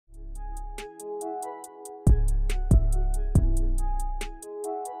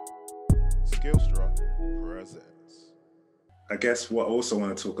SkillStruct Presents. I guess what I also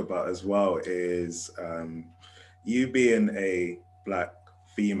want to talk about as well is you being a Black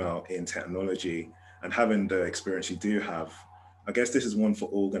female in technology and having the experience you do have. I guess this is one for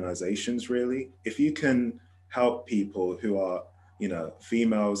organizations really. If you can help people who are,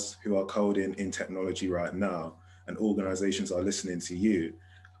 females who are coding in technology right now and organizations are listening to you,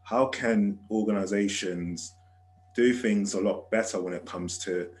 how can organizations do things a lot better when it comes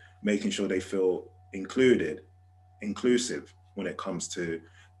to making sure they feel inclusive when it comes to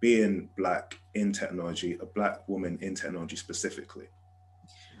being Black in technology, a Black woman in technology specifically?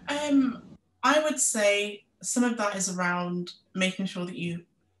 I would say some of that is around making sure that you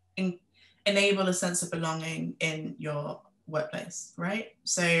enable a sense of belonging in your workplace, right?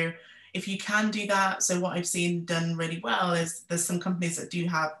 So if you can do that, so what I've seen done really well is there's some companies that do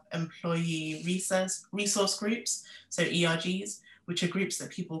have employee resource groups, so ERGs, which are groups that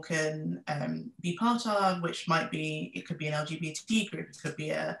people can be part of, which might be, it could be an LGBT group, it could be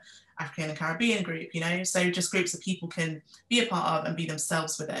a African and Caribbean group, so just groups that people can be a part of and be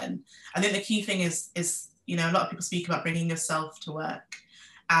themselves within. I think the key thing is a lot of people speak about bringing yourself to work.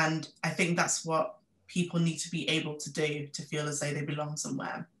 And I think that's what people need to be able to do to feel as though they belong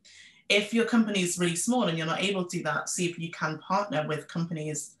somewhere. If your company is really small and you're not able to do that, see if you can partner with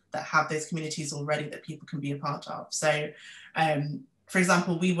companies that have those communities already that people can be a part of. So, for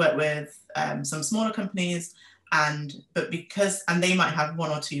example, we work with some smaller companies, and they might have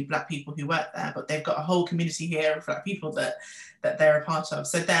one or two Black people who work there, but they've got a whole community here of Black people that they're a part of.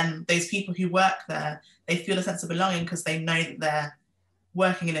 So then those people who work there, they feel a sense of belonging because they know that they're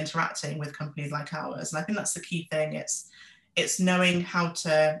working and interacting with companies like ours. And I think that's the key thing. It's knowing how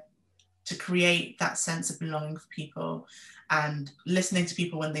to create that sense of belonging for people and listening to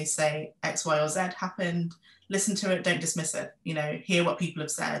people when they say X, Y, or Z happened. Listen to it, don't dismiss it, hear what people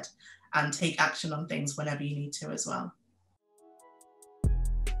have said and take action on things whenever you need to as well.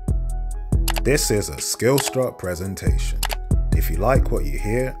 This is a SkillStruct presentation. If you like what you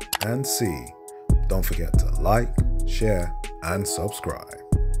hear and see, don't forget to like, share, and subscribe.